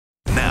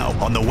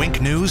on the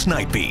Wink News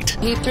Night Beat.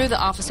 He threw the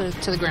officer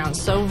to the ground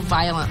so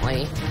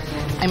violently.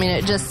 I mean,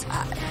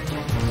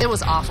 it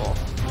was awful.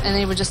 And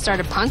they just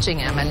started punching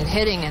him and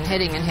hitting and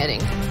hitting and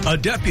hitting. A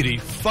deputy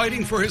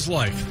fighting for his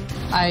life.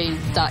 I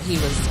thought he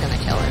was going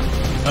to kill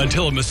him.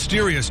 Until a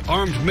mysterious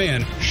armed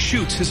man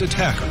shoots his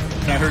attacker.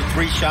 I heard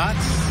 3 shots.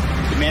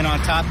 The man on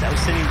top that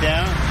was sitting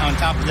down on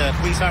top of the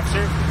police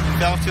officer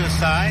fell to his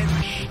side.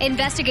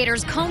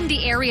 Investigators combed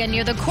the area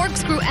near the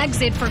corkscrew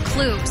exit for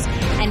clues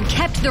and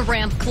kept the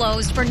ramp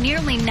closed for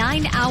nearly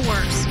 9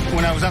 hours.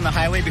 When I was on the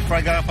highway before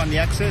I got off on the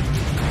exit,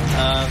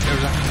 there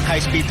was a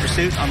high-speed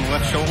pursuit on the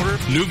left shoulder.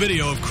 New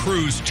video of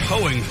crews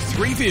towing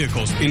 3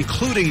 vehicles,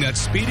 including that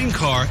speeding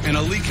car and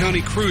a Lee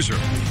County cruiser,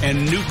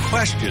 and new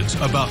questions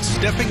about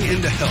stepping in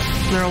to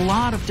help. There are a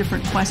lot of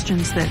different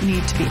questions that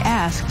need to be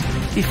asked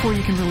before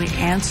you can really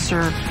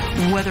answer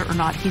whether or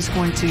not he's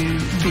going to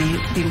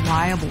be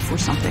liable for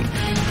something.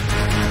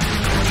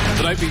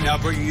 Tonight Beat now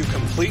bringing you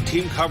complete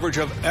team coverage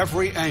of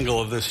every angle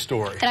of this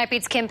story. Tonight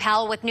Beat's Kim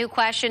Powell with new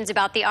questions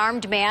about the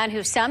armed man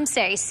who some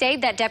say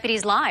saved that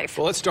deputy's life.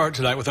 Well, let's start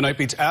tonight with Tonight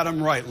Beat's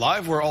Adam Wright,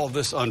 live where all of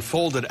this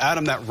unfolded.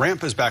 Adam, that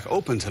ramp is back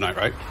open tonight,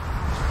 right?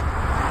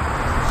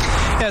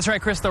 Yeah, that's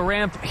right, Chris. The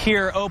ramp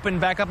here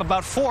opened back up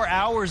about 4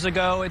 hours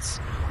ago.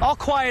 It's all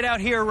quiet out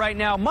here right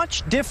now,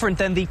 much different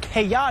than the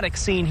chaotic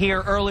scene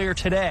here earlier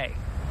today.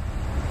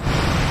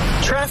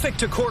 Traffic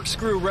to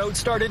Corkscrew Road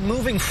started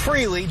moving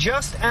freely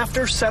just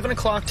after 7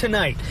 o'clock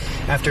tonight,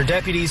 after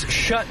deputies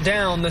shut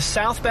down the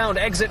southbound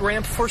exit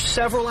ramp for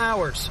several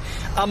hours.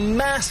 A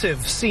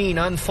massive scene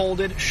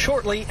unfolded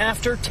shortly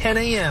after 10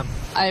 a.m.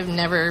 I've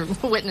never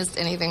witnessed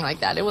anything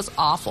like that. It was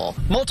awful.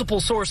 Multiple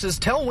sources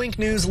tell Wink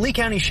News Lee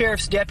County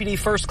Sheriff's Deputy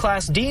First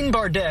Class Dean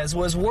Bardez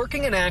was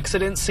working an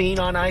accident scene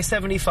on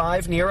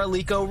I-75 near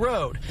Alico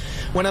Road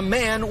when a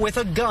man with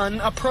a gun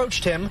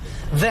approached him,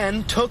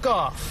 then took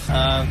off.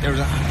 There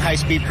was a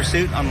high-speed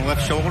pursuit on the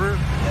left shoulder.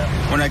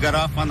 When I got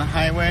off on the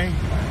highway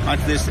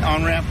onto this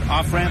on-ramp,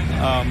 off-ramp,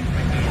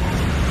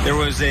 there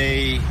was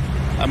a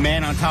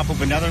man on top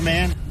of another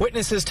man.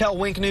 Witnesses tell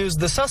Wink News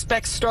the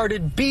suspect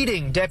started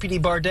beating Deputy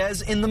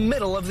Bardez in the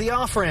middle of the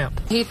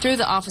off-ramp. He threw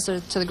the officer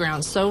to the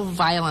ground so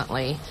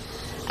violently.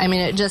 I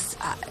mean,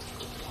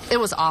 it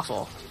was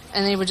awful.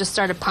 And they just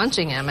started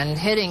punching him and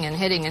hitting and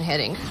hitting and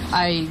hitting.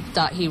 I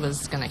thought he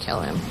was going to kill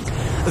him.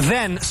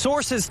 Then,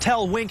 sources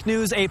tell Wink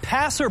News a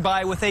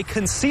passerby with a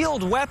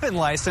concealed weapon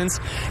license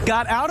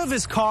got out of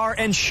his car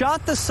and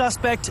shot the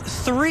suspect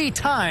 3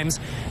 times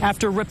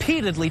after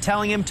repeatedly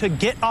telling him to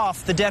get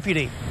off the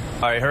deputy.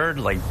 I heard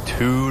like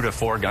 2 to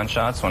 4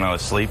 gunshots when I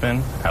was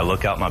sleeping. I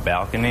look out my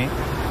balcony,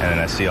 and then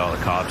I see all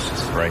the cops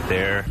right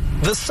there.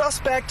 The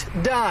suspect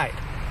died.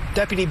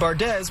 Deputy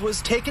Bardez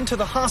was taken to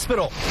the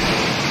hospital.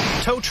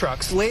 Tow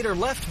trucks later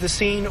left the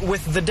scene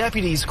with the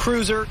deputy's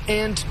cruiser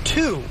and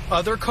 2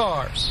 other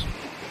cars.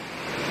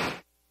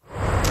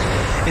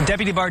 And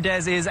Deputy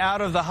Bardez is out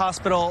of the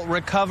hospital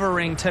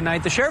recovering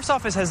tonight. The sheriff's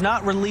office has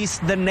not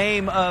released the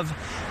name of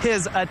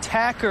his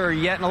attacker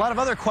yet, and a lot of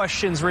other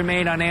questions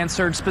remain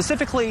unanswered,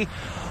 specifically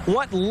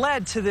what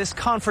led to this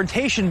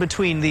confrontation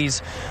between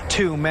these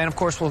 2 men. Of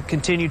course, we'll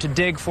continue to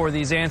dig for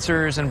these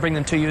answers and bring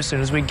them to you as soon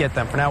as we get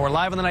them. For now, we're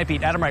live on the Night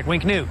Beat. Adam Wright,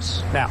 Wink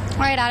News. Now. All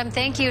right, Adam,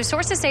 thank you.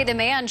 Sources say the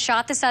man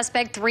shot the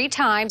suspect 3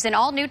 times, and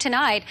all new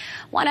tonight,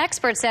 one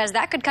expert says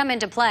that could come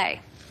into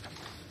play.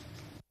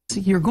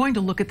 You're going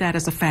to look at that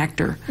as a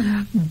factor.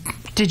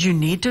 Did you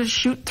need to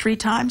shoot 3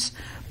 times?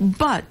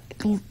 But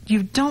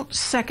you don't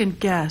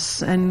second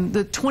guess, and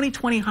the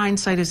 20/20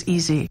 hindsight is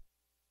easy.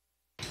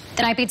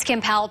 The Night Beat's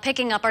Kim Powell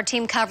picking up our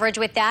team coverage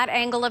with that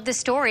angle of the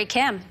story.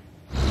 Kim.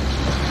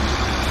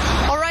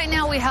 Well, right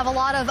now we have a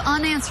lot of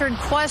unanswered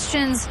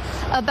questions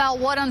about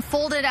what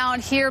unfolded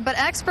out here, but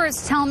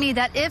experts tell me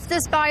that if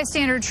this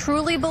bystander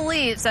truly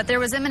believes that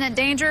there was imminent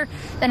danger,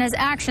 then his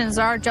actions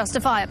are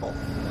justifiable.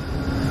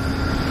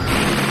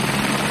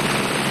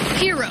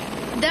 Hero.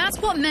 That's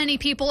what many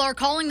people are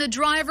calling the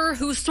driver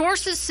who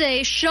sources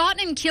say shot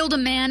and killed a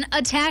man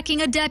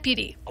attacking a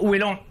deputy. We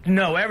don't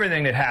know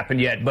everything that happened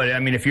yet, but I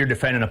mean, if you're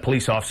defending a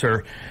police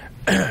officer,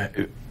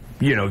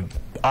 you know,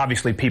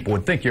 obviously people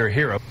would think you're a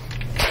hero.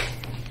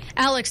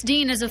 Alex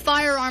Dean is a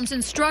firearms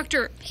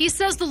instructor. He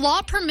says the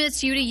law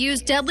permits you to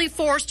use deadly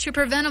force to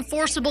prevent a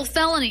forcible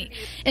felony.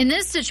 In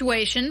this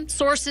situation,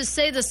 sources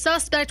say the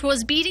suspect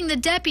was beating the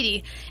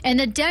deputy, and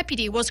the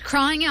deputy was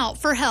crying out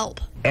for help.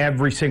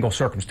 Every single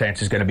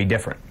circumstance is going to be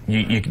different.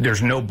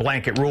 There's no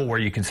blanket rule where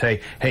you can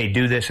say, hey,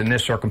 do this in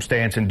this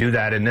circumstance and do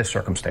that in this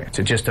circumstance.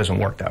 It just doesn't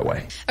work that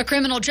way. A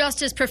criminal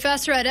justice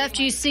professor at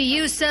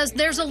FGCU says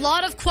there's a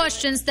lot of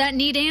questions that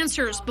need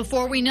answers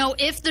before we know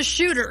if the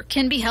shooter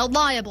can be held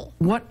liable.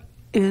 What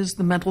is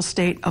the mental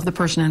state of the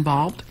person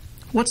involved?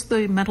 What's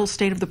the mental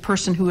state of the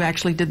person who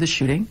actually did the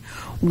shooting?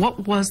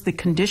 What was the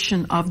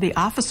condition of the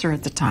officer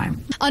at the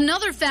time?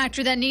 Another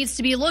factor that needs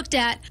to be looked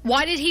at,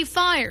 why did he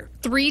fire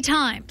 3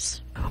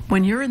 times?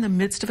 When you're in the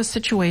midst of a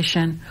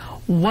situation,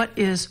 what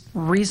is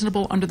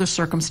reasonable under the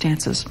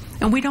circumstances?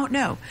 And we don't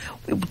know.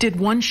 Did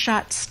one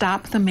shot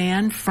stop the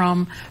man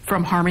from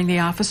harming the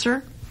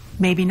officer?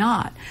 Maybe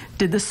not.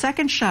 Did the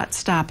second shot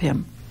stop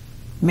him?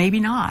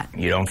 Maybe not.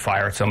 You don't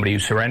fire at somebody who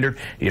surrendered.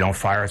 You don't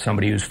fire at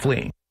somebody who's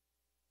fleeing.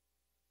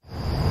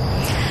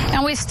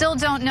 And we still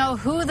don't know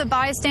who the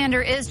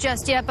bystander is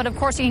just yet, but of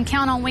course you can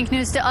count on Wink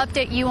News to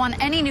update you on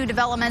any new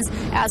developments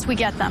as we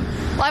get them.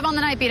 Live on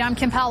the Night Beat, I'm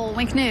Kim Powell,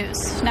 Wink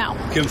News. Now.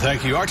 Kim,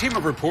 thank you. Our team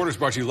of reporters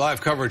brought you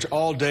live coverage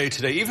all day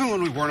today, even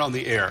when we weren't on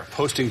the air,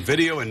 posting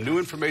video and new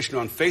information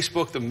on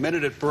Facebook the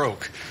minute it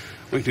broke.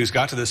 Wink News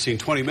got to this scene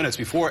 20 minutes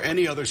before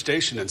any other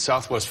station in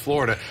Southwest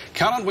Florida.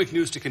 Count on Wink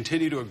News to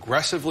continue to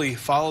aggressively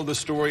follow the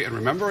story. And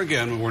remember,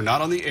 again, when we're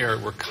not on the air,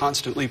 we're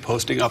constantly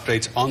posting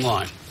updates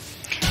online.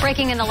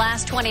 Breaking in the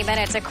last 20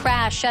 minutes, a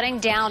crash shutting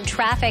down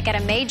traffic at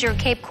a major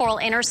Cape Coral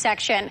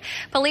intersection.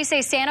 Police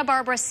say Santa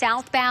Barbara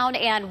southbound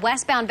and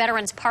westbound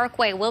Veterans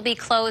Parkway will be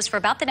closed for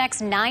about the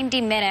next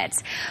 90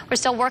 minutes. We're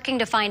still working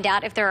to find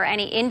out if there are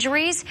any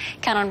injuries.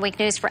 Count on Wink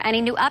News for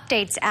any new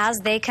updates as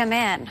they come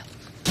in.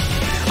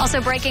 Also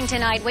breaking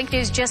tonight, Wink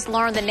News just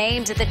learned the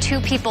names of the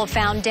 2 people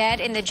found dead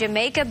in the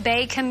Jamaica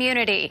Bay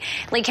community.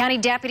 Lee County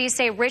deputies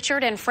say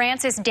Richard and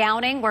Francis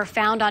Downing were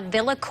found on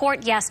Villa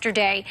Court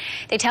yesterday.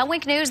 They tell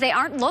Wink News they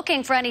aren't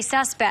looking for any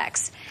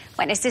suspects.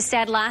 Witnesses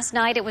said last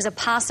night it was a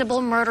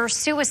possible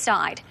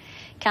murder-suicide.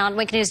 Count on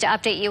Wink News to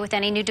update you with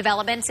any new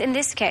developments in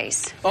this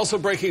case. Also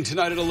breaking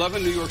tonight at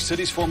 11, New York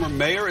City's former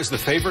mayor is the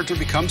favorite to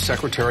become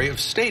Secretary of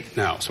State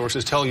now.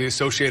 Sources telling the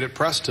Associated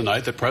Press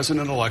tonight that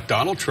President-elect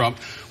Donald Trump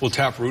will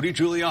tap Rudy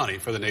Giuliani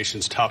for the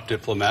nation's top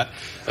diplomat.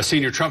 A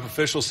senior Trump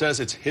official says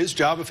it's his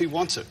job if he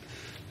wants it.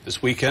 This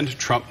weekend,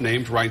 Trump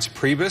named Reince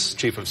Priebus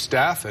Chief of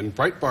Staff and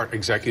Breitbart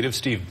executive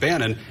Steve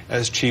Bannon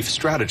as Chief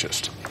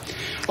Strategist.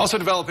 Also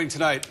developing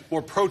tonight,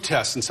 more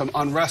protests and some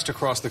unrest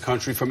across the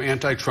country from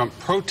anti-Trump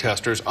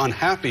protesters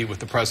unhappy with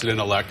the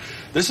president-elect.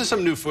 This is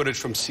some new footage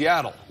from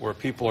Seattle, where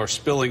people are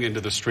spilling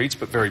into the streets,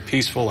 but very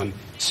peaceful and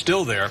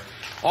still there.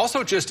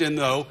 Also just in,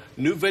 though,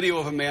 new video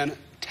of a man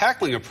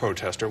tackling a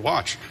protester.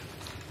 Watch.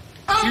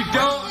 You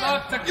don't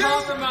have to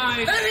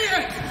compromise.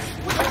 Idiot!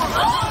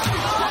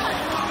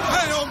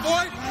 Hey, old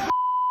boy!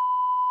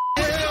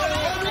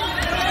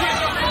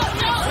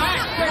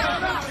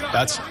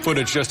 That's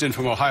footage just in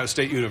from Ohio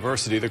State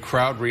University. The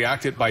crowd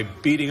reacted by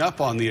beating up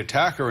on the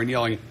attacker and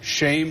yelling,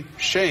 "Shame,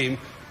 shame,"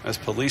 as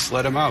police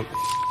let him out.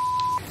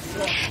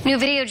 New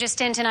video just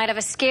in tonight of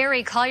a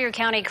scary Collier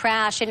County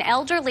crash. An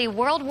elderly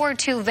World War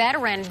II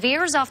veteran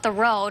veers off the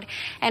road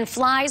and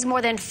flies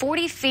more than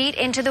 40 feet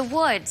into the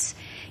woods.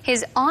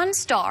 His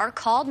OnStar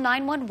called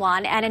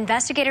 911, and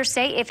investigators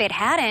say if it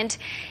hadn't,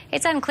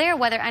 it's unclear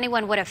whether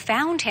anyone would have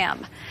found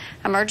him.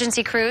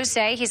 Emergency crews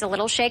say he's a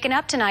little shaken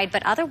up tonight,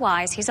 but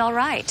otherwise he's all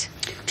right.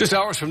 Just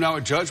hours from now,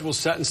 a judge will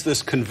sentence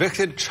this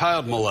convicted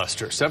child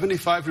molester.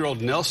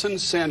 75-year-old Nelson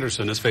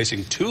Sanderson is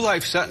facing 2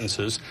 life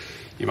sentences.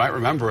 You might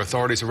remember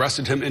authorities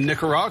arrested him in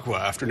Nicaragua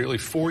after nearly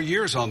 4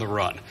 years on the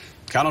run.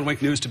 Count on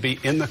Wink News to be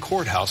in the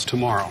courthouse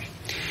tomorrow.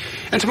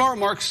 And tomorrow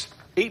marks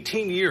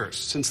 18 years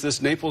since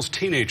this Naples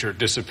teenager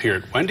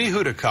disappeared. Wendy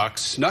Hudicock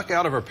snuck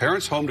out of her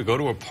parents' home to go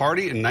to a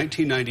party in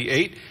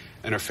 1998,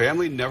 and her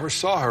family never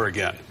saw her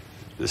again.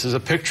 This is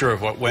a picture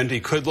of what Wendy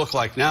could look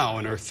like now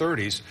in her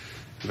 30s.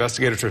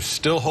 Investigators are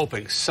still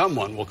hoping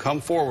someone will come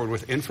forward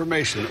with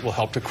information that will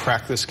help to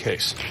crack this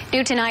case.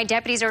 New tonight,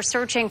 deputies are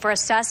searching for a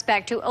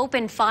suspect who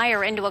opened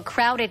fire into a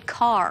crowded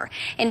car.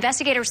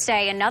 Investigators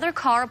say another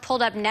car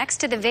pulled up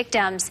next to the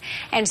victims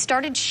and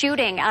started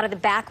shooting out of the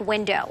back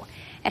window.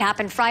 It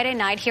happened Friday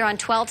night here on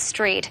 12th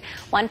Street.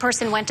 One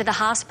person went to the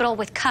hospital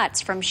with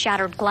cuts from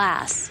shattered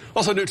glass.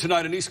 Also new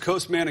tonight, an East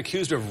Coast man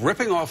accused of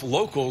ripping off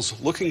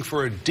locals looking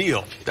for a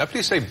deal.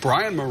 Deputies say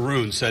Brian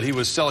Maroon said he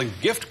was selling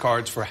gift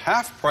cards for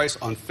half price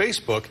on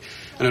Facebook,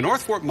 and a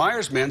North Fort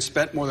Myers man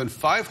spent more than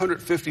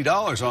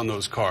 $550 on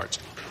those cards.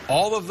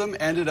 All of them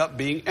ended up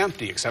being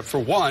empty, except for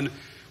one,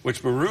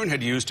 which Maroon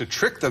had used to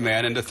trick the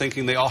man into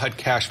thinking they all had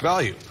cash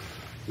value.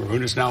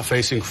 Maroon is now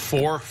facing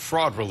 4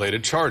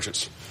 fraud-related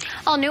charges.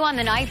 All new on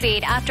the Night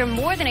Beat. After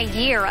more than a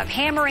year of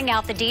hammering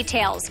out the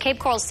details, Cape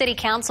Coral City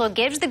Council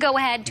gives the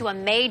go-ahead to a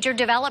major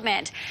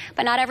development.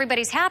 But not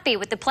everybody's happy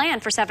with the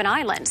plan for 7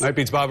 Islands. Night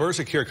Beat's Bob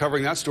Ursic here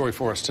covering that story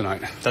for us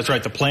tonight. That's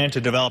right. The plan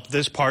to develop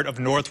this part of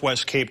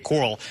Northwest Cape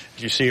Coral,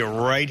 you see it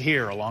right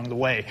here along the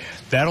way.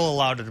 That'll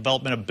allow the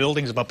development of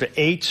buildings of up to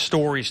 8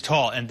 stories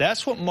tall. And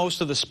that's what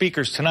most of the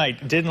speakers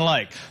tonight didn't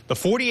like. The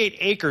 48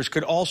 acres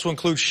could also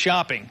include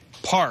shopping,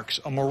 parks,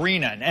 a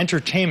marina, and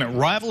entertainment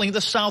rivaling the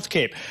South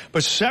Cape.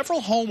 But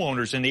several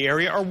homeowners in the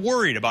area are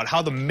worried about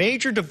how the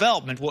major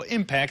development will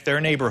impact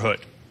their neighborhood.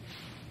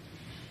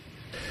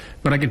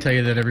 But I can tell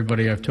you that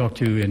everybody I've talked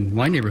to in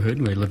my neighborhood,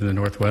 and I live in the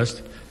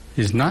Northwest,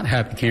 is not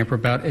happy camper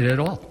about it at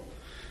all.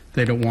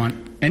 They don't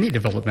want any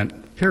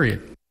development,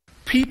 period.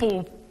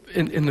 People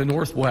in the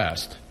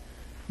Northwest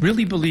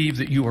really believe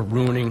that you are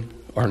ruining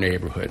our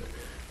neighborhood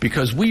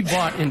because we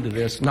bought into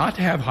this not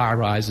to have high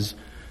rises,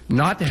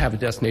 not to have a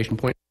destination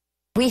point.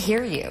 We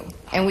hear you,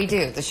 and we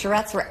do. The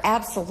charrettes were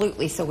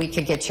absolutely so we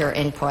could get your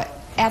input.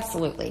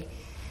 Absolutely.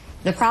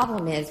 The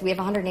problem is we have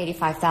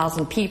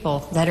 185,000 people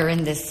that are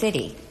in this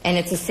city, and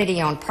it's a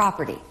city-owned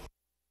property.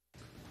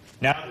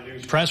 Now the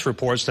news press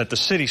reports that the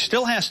city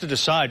still has to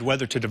decide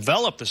whether to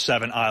develop the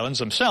 7 islands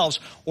themselves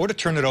or to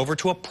turn it over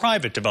to a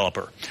private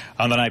developer.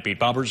 On the Night Beat,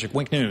 Bob Rzic,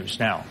 Wink News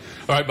now.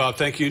 All right, Bob,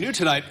 thank you. New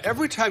tonight,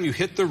 every time you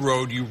hit the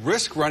road, you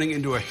risk running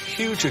into a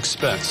huge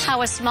expense.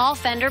 How a small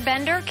fender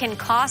bender can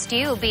cost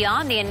you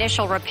beyond the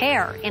initial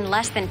repair in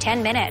less than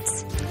 10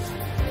 minutes.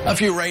 A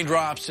few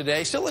raindrops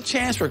today. Still a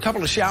chance for a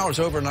couple of showers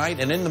overnight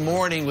and in the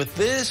morning with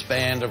this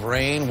band of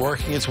rain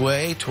working its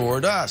way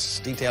toward us.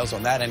 Details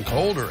on that and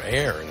colder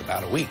air in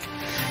about a week.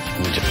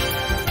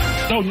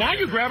 So now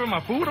you're grabbing my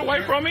food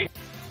away from me?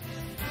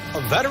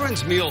 A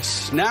veteran's meal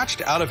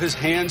snatched out of his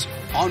hands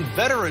on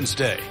Veterans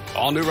Day.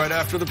 All new right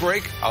after the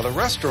break, how the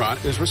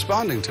restaurant is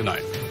responding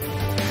tonight.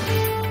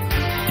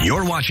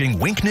 You're watching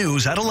Wink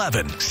News at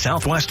 11,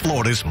 Southwest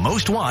Florida's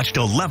most watched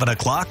 11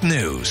 o'clock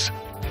news.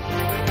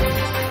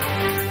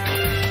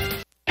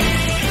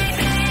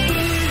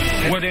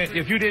 Well, then,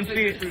 if you didn't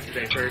see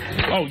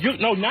it,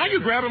 no, now you're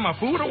grabbing my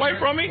food away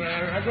from me?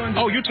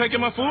 Oh, you're taking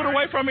my food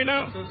away from me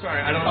now? So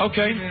sorry, I don't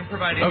okay. You didn't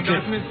provide any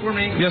documents for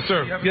me? Yes,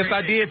 sir. Yes,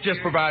 I did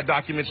just provide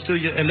documents to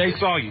you, and they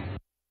saw you.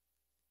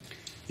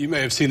 You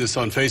may have seen this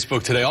on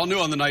Facebook today. All new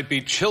on the Night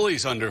Beat,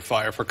 Chili's under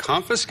fire for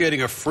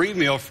confiscating a free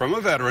meal from a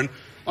veteran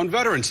on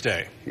Veterans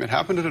Day. It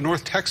happened at a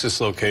North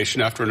Texas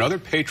location after another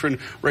patron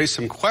raised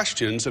some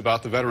questions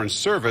about the veteran's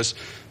service.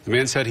 The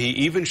man said he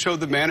even showed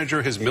the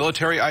manager his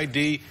military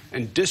ID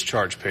and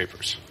discharge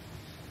papers.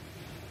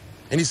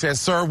 And he said,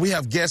 "Sir, we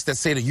have guests that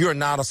say that you're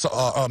not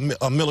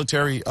a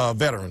military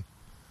veteran."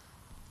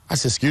 I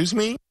said, "Excuse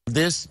me?"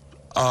 This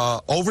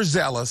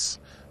overzealous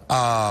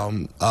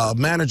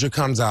manager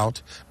comes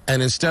out,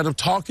 and instead of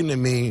talking to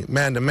me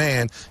man to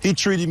man, he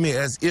treated me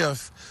as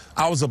if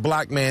I was a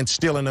black man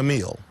stealing a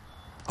meal.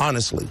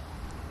 Honestly,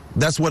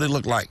 that's what it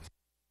looked like.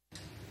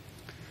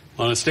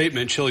 On a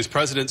statement, Chili's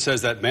president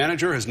says that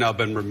manager has now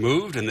been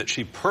removed and that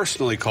she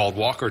personally called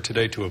Walker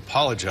today to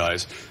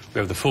apologize. We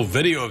have the full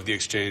video of the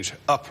exchange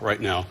up right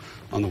now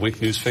on the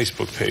Wink News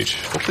Facebook page.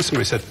 Hopefully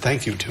somebody said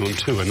thank you to him,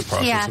 too, in the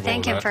process Yeah, of all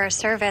thank him that. for his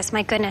service.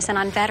 My goodness, and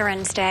on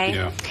Veterans Day.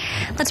 Yeah.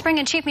 Let's bring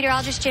in Chief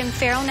Meteorologist Jim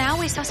Farrell now.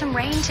 We saw some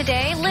rain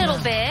today, a little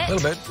bit. A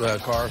little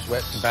bit. Cars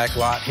wet in the back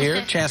lot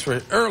here. Chance for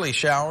an early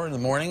shower in the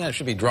morning. It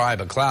should be dry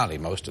but cloudy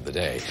most of the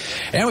day.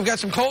 And we've got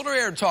some colder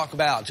air to talk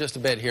about just a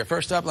bit here.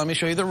 First up, let me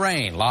show you the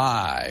rain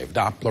live.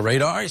 Doppler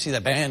radar. You see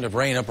that band of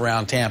rain up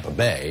around Tampa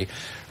Bay,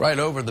 right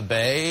over the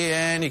bay,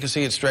 and you can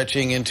see it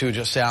stretching into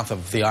just south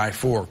of the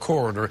I-4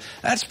 corridor.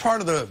 That's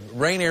part of the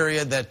rain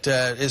area that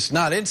is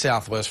not in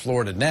Southwest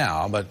Florida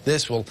now, but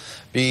this will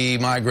be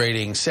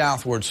migrating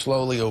southward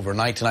slowly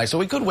overnight tonight. So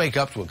we could wake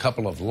up to a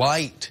couple of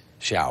light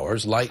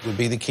showers. Light would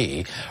be the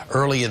key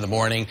early in the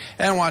morning,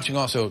 and watching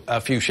also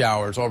a few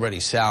showers already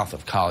south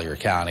of Collier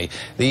County.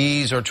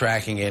 These are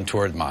tracking in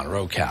toward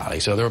Monroe County,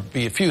 so there will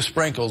be a few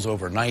sprinkles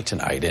overnight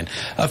tonight in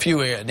a few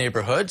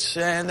neighborhoods,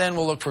 and then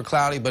we'll look for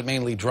cloudy but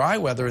mainly dry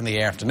weather in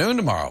the afternoon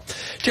tomorrow.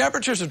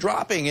 Temperatures are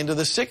dropping into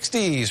the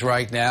 60s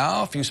right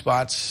now. A few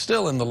spots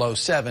still in the low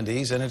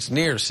 70s, and it's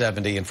near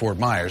 70 in Fort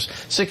Myers.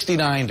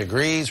 69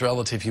 degrees,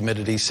 relative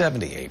humidity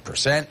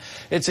 78%.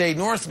 It's a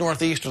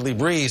north-northeasterly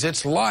breeze.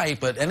 It's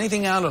light, but anything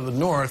out of the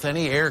north,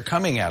 any air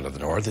coming out of the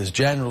north is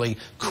generally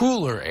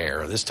cooler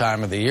air this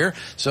time of the year.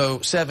 So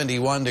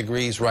 71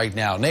 degrees right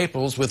now.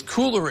 Naples with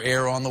cooler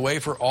air on the way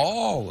for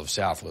all of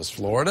Southwest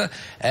Florida.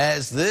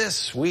 As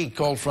this weak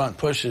cold front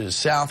pushes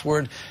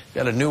southward,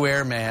 got a new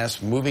air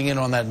mass moving in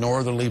on that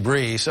northerly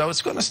breeze. So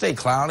it's going to stay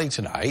cloudy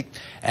tonight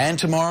and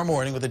tomorrow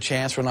morning with a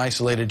chance for an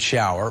isolated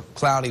shower.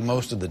 Cloudy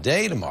most of the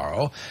day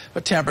tomorrow,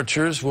 but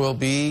temperatures will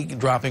be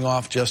dropping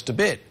off just a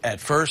bit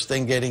at first,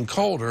 then getting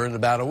colder in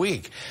about a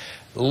week.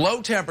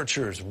 Low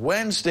temperatures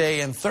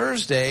Wednesday and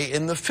Thursday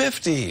in the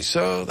 50s,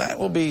 so that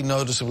will be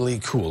noticeably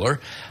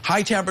cooler.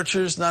 High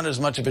temperatures, not as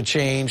much of a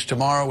change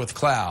tomorrow with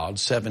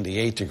clouds,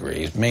 78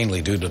 degrees,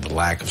 mainly due to the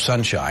lack of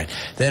sunshine.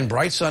 Then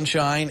bright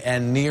sunshine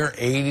and near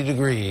 80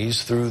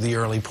 degrees through the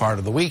early part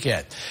of the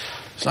weekend.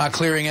 It's not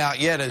clearing out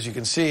yet, as you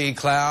can see.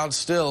 Clouds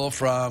still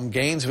from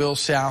Gainesville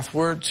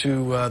southward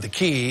to the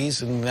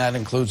Keys, and that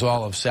includes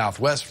all of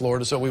Southwest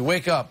Florida. So we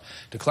wake up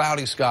to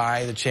cloudy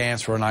sky, the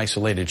chance for an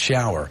isolated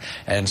shower,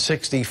 and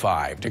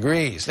 65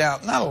 degrees. Now,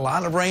 not a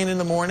lot of rain in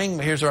the morning.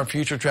 Here's our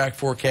future track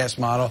forecast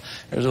model.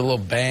 There's a little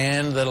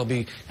band that'll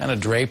be kind of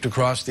draped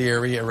across the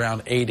area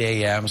around 8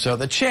 a.m. So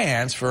the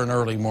chance for an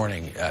early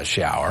morning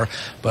shower,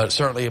 but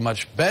certainly a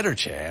much better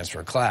chance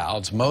for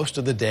clouds most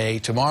of the day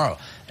tomorrow.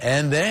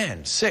 And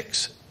then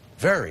 6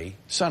 very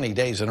sunny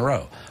days in a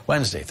row.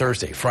 Wednesday,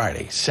 Thursday,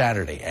 Friday,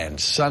 Saturday, and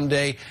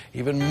Sunday.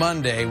 Even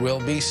Monday will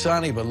be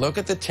sunny, but look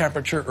at the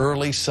temperature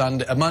early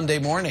Monday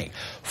morning.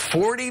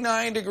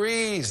 49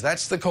 degrees.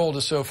 That's the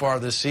coldest so far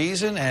this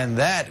season, and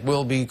that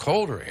will be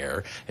colder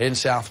air in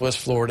Southwest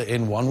Florida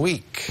in 1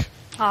 week.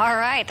 All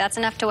right, that's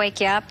enough to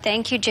wake you up.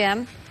 Thank you,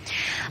 Jim.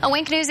 A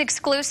Wink News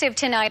exclusive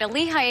tonight. A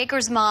Lehigh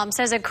Acres mom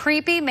says a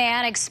creepy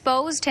man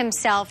exposed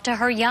himself to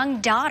her young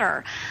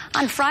daughter.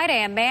 On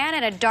Friday, a man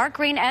in a dark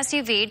green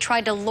SUV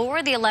tried to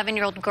lure the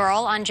 11-year-old girl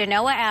on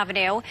Genoa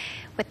Avenue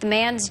with the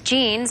man's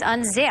jeans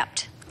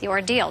unzipped. The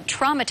ordeal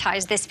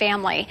traumatized this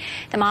family.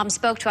 The mom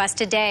spoke to us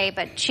today,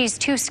 but she's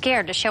too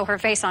scared to show her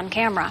face on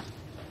camera.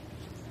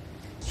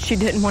 She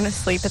didn't want to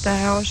sleep at the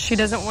house. She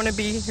doesn't want to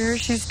be here.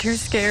 She's too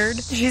scared.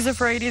 She's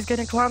afraid he's going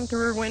to climb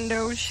through her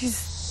window.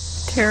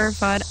 She's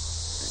terrified.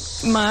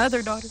 My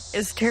other daughter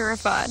is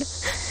terrified.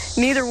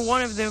 Neither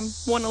one of them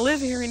want to live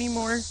here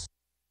anymore.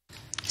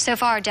 So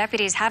far,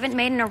 deputies haven't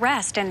made an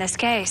arrest in this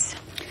case.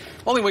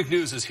 Only Wink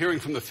News is hearing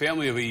from the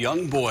family of a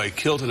young boy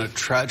killed in a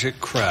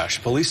tragic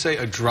crash. Police say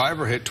a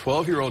driver hit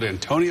 12-year-old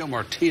Antonio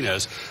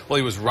Martinez while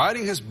he was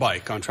riding his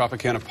bike on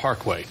Tropicana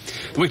Parkway.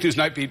 The Wink News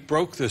Night Beat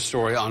broke this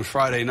story on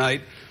Friday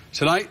night.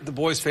 Tonight, the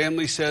boy's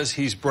family says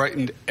he's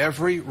brightened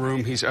every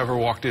room he's ever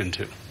walked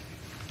into.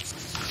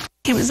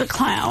 He was a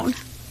clown.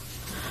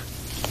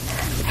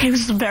 He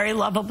was very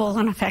lovable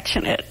and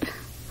affectionate.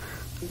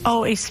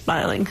 Always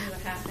smiling.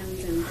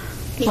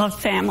 Loved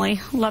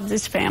family. Loved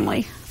his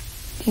family.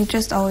 He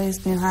just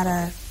always knew how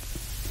to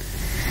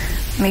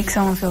make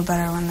someone feel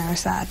better when they were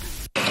sad.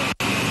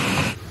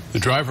 The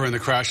driver in the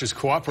crash is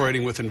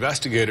cooperating with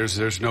investigators.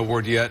 There's no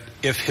word yet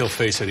if he'll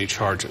face any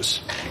charges.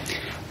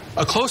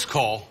 A close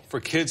call for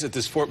kids at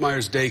this Fort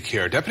Myers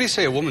daycare. Deputies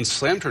say a woman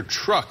slammed her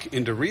truck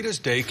into Rita's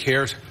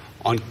daycare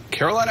on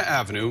Carolina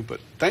Avenue, but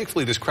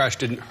thankfully this crash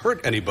didn't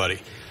hurt anybody.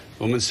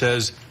 The woman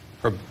says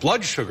her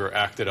blood sugar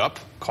acted up,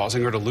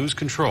 causing her to lose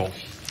control.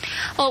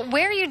 Well,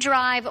 where you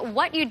drive,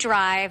 what you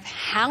drive,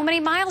 how many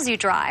miles you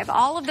drive,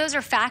 all of those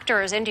are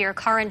factors into your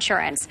car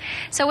insurance.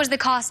 So is the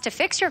cost to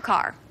fix your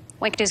car.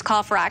 Wink News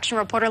Call for Action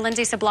reporter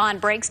Lindsay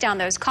Sablon breaks down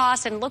those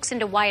costs and looks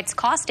into why it's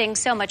costing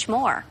so much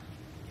more.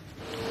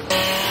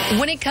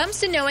 When it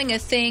comes to knowing a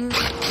thing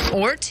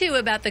or two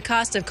about the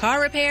cost of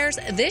car repairs,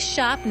 this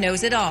shop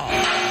knows it all.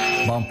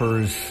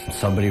 Bumpers,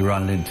 somebody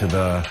running into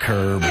the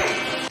curb.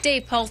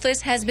 Dave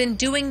Polthus has been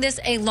doing this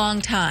a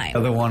long time. The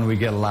other one we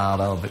get a lot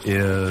of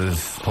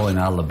is pulling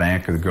out of the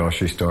bank or the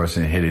grocery stores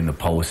and hitting the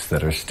posts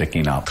that are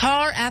sticking up.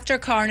 Car after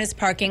car in his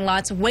parking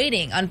lots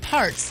waiting on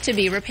parts to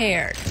be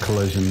repaired.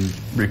 Collision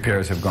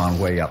repairs have gone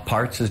way up.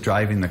 Parts is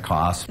driving the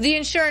cost. The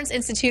Insurance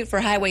Institute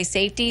for Highway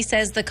Safety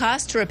says the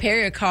cost to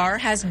repair your car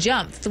has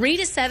jumped 3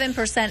 to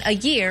 7% a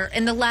year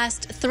in the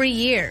last 3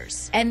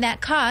 years. And that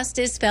cost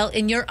is felt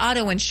in your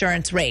auto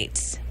insurance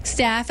rates.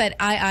 Staff at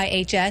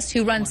IIHS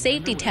who run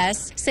safety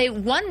tests say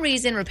one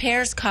reason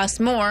repairs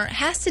cost more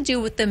has to do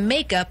with the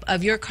makeup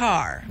of your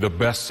car. The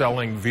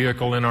best-selling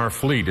vehicle in our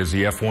fleet is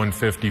the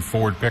F-150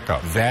 Ford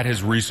pickup. That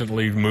has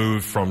recently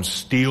moved from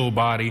steel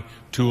body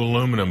to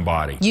aluminum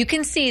body. You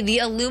can see the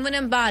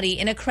aluminum body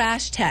in a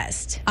crash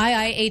test.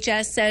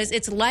 IIHS says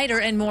it's lighter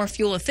and more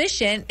fuel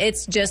efficient.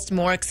 It's just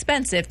more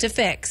expensive to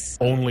fix.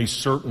 Only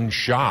certain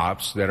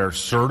shops that are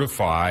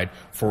certified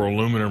for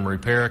aluminum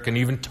repair can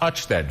even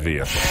touch that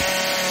vehicle.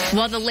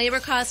 While the labor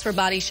cost for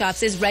body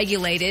shops is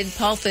regulated,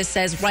 Polthus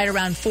says right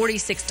around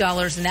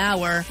 $46 an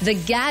hour, the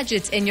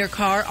gadgets in your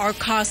car are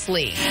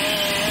costly.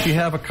 If you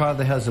have a car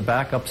that has the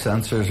backup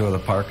sensors or the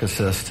park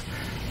assist,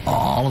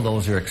 all of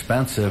those are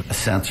expensive. A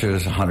sensor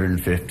is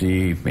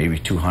 $150, maybe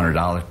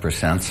 $200 per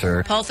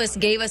sensor. Polthus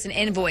gave us an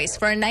invoice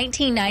for a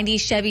 1990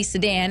 Chevy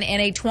sedan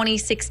and a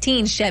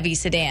 2016 Chevy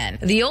sedan.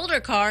 The older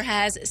car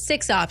has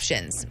 6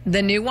 options.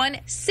 The new one,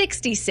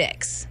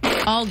 66.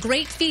 All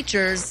great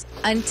features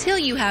until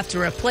you have to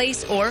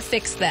replace or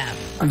fix them.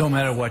 No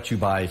matter what you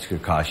buy, it's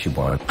going to cost you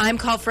more. I'm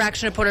Call for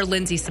Action reporter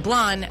Lindsay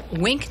Sablon,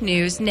 Wink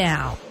News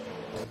Now.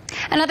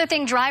 Another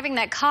thing driving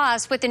that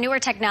cost, with the newer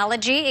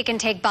technology, it can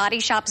take body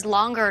shops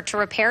longer to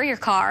repair your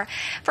car.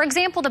 For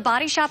example, the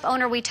body shop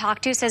owner we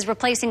talked to says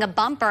replacing a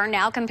bumper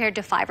now compared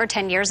to 5 or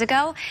 10 years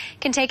ago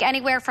can take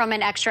anywhere from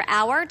an extra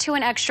hour to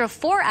an extra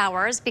 4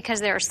 hours because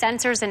there are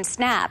sensors and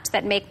snaps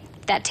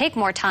that take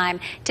more time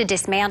to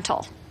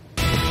dismantle.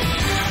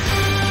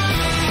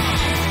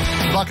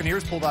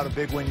 Buccaneers pulled out a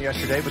big win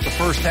yesterday, but the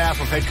first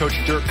half of head coach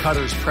Dirk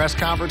Cutter's press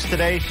conference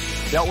today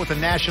dealt with a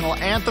national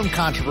anthem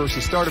controversy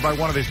started by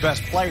one of his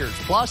best players.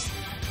 Plus,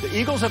 the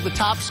Eagles have the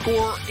top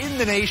scorer in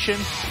the nation.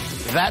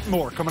 That and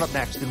more coming up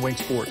next in Wink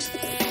Sports. The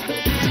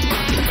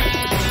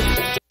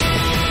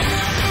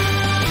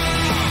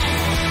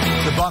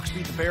Bucs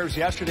beat the Bears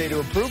yesterday to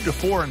improve to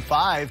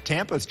 4-5.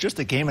 Tampa's just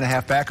a game and a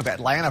half back of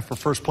Atlanta for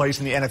first place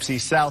in the NFC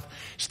South.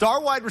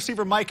 Star wide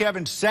receiver Mike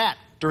Evans sat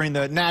during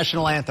the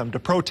national anthem to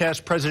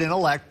protest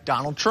President-elect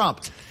Donald Trump.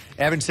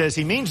 Evans says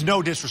he means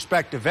no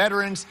disrespect to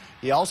veterans.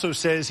 He also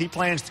says he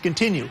plans to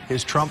continue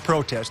his Trump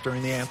protest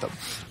during the anthem.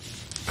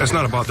 That's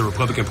not about the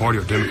Republican Party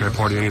or Democrat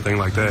Party or anything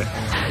like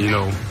that. You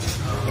know,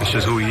 it's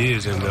just who he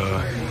is, and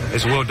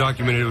it's well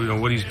documented, you know,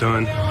 what he's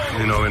done.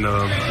 You know, and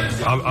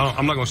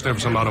I'm not going to stand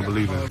for something I don't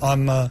believe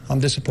in. I'm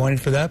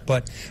disappointed for that,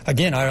 but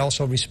again, I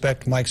also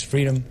respect Mike's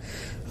freedom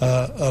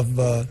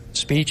of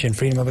speech and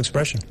freedom of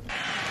expression.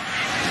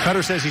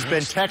 Cutter says he's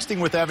been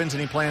texting with Evans and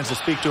he plans to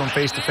speak to him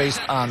face-to-face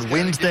on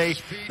Wednesday.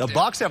 The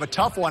Bucs have a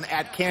tough one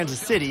at Kansas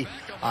City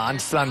on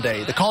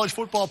Sunday. The College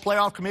Football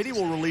Playoff Committee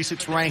will release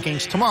its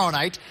rankings tomorrow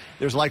night.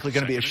 There's likely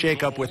going to be a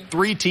shakeup with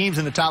 3 teams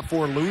in the top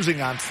 4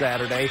 losing on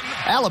Saturday.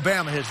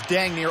 Alabama has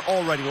dang near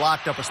already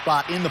locked up a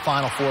spot in the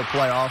Final Four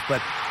playoff,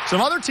 but some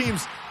other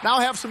teams now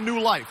have some new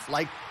life,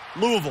 like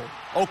Louisville,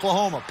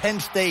 Oklahoma, Penn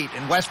State,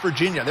 and West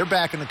Virginia. They're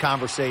back in the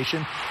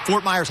conversation.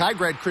 Fort Myers high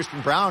grad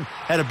Christian Brown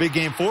had a big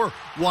game for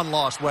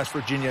one-loss West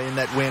Virginia in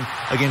that win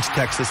against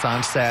Texas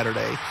on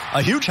Saturday.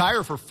 A huge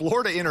hire for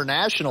Florida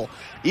International.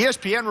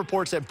 ESPN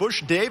reports that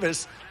Bush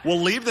Davis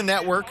will leave the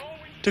network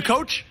to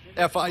coach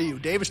FIU.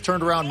 Davis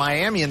turned around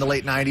Miami in the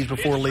late 90s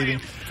before leaving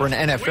for an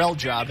NFL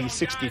job. He's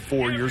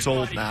 64 years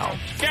old now.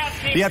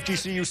 The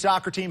FGCU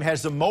soccer team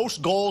has the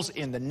most goals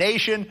in the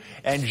nation,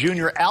 and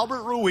junior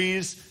Albert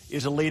Ruiz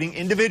is a leading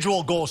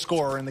individual goal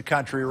scorer in the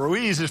country.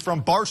 Ruiz is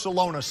from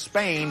Barcelona,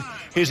 Spain.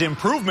 His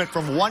improvement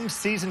from one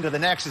season to the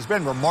next has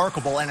been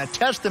remarkable and a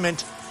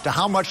testament to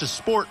how much the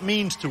sport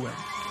means to him.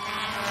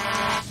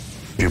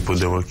 If you put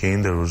the work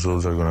in, the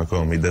results are going to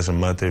come. It doesn't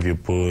matter if you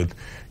put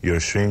your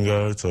shin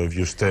guards or if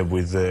you step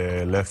with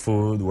the left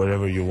foot,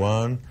 whatever you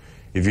want.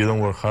 If you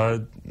don't work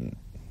hard,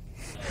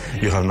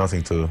 you have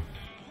nothing to do.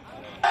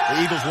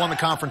 The Eagles won the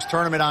conference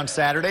tournament on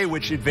Saturday,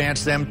 which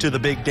advanced them to the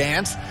big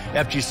dance.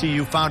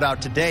 FGCU found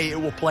out today it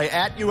will play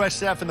at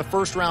USF in the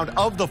first round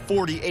of the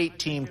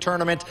 48-team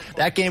tournament.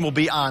 That game will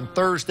be on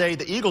Thursday.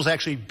 The Eagles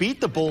actually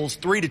beat the Bulls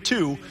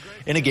 3-2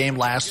 in a game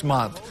last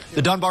month.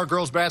 The Dunbar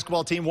girls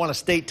basketball team won a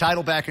state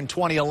title back in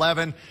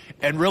 2011,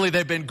 and really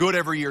they've been good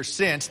every year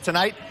since.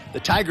 Tonight, the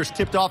Tigers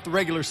tipped off the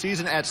regular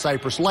season at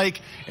Cypress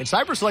Lake, and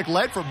Cypress Lake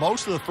led for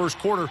most of the first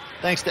quarter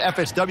thanks to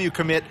FSW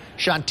commit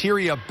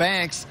Shantiria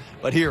Banks.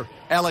 But here,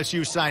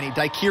 LSU signing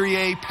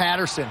Daikirie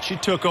Patterson. She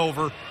took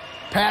over.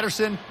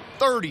 Patterson,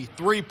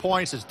 33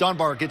 points as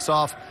Dunbar gets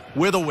off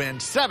with a win.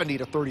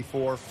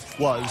 70-34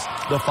 was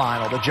the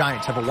final. The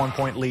Giants have a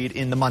 1-point lead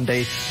in the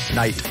Monday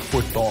night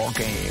football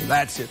game.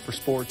 That's it for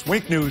sports.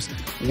 Wink News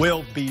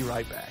will be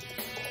right back.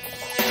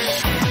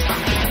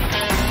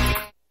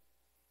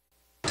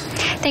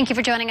 Thank you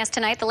for joining us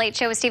tonight. The Late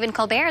Show with Stephen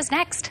Colbert is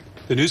next.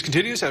 The news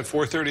continues at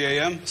 4:30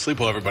 a.m. Sleep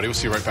well, everybody. We'll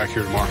see you right back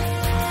here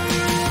tomorrow.